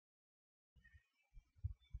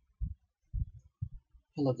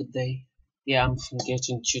Hello, good day. Yeah, I'm from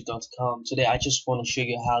GettingTube.com. Today, I just want to show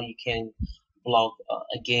you how you can block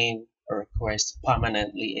a game or request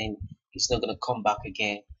permanently and it's not going to come back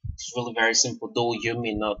again. It's really very simple, though you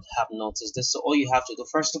may not have noticed this. So, all you have to do,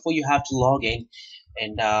 first of all, you have to log in.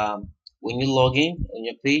 And when you log in on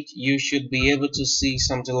your page, you should be able to see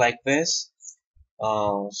something like this,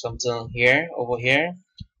 something here, over here.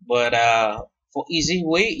 But for easy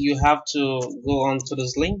way, you have to go on to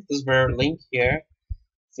this link, this very link here,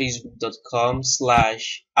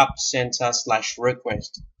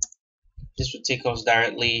 facebook.com/appcenter/request. This will take us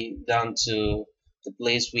directly down to the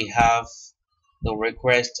place we have the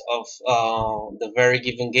request of the very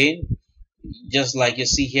given game. Just like you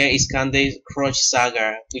see here is Candy Crush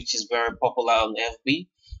Saga, which is very popular on FB.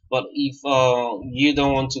 But if you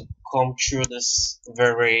don't want to come through this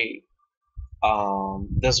very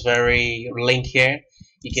link here,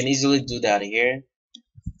 you can easily do that here.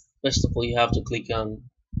 First of all, you have to click on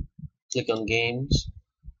games,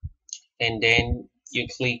 and then you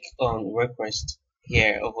click on request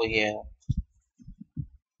here, over here.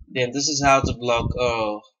 Then this is how to block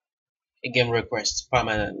a game request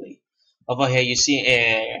permanently. Over here you see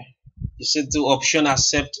two option,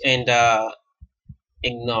 accept and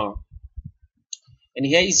ignore. And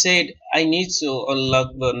here he said, I need to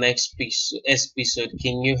unlock the next episode.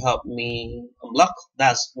 Can you help me unlock?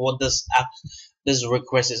 That's what this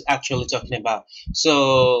request is actually talking about.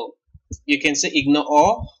 So you can say ignore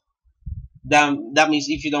all. That means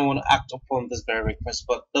if you don't want to act upon this very request.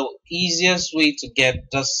 But the easiest way to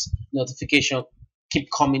get this notification keep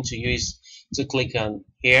coming to you is to click on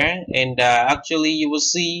here, and actually you will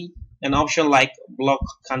see an option like block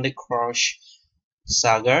Candy Crush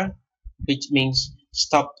Saga, which means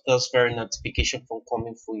stop this very notification from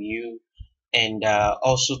coming for you, and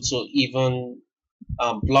also to even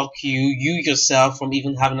block you yourself from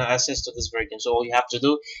even having access to this very game. So all you have to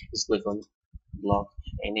do is click on block,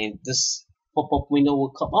 and then this pop-up window will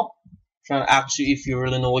come up trying to ask you if you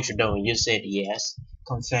really know what you're doing. You said yes,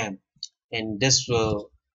 confirm, and this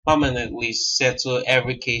will permanently settle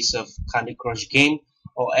every case of Candy Crush game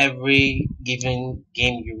or every given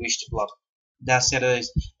game you wish to block. That's it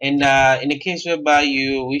is. And in the case whereby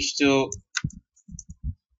you wish to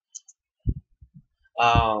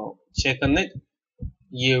check on it,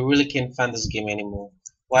 you really can't find this game anymore.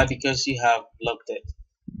 Why? Because you have blocked it.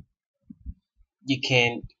 You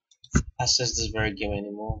can't access this very game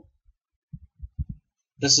anymore.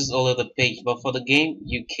 This is only the page, but for the game,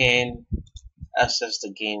 you can access the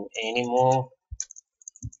game anymore.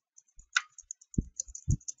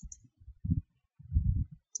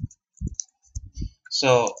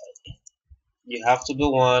 So you have to be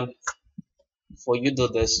one before you do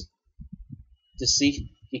this to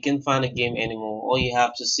see you can find a game anymore. All you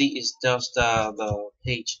have to see is just the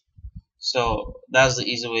page. So that's the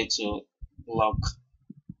easy way to block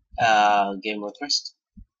game request.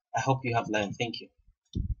 I hope you have learned. Thank you.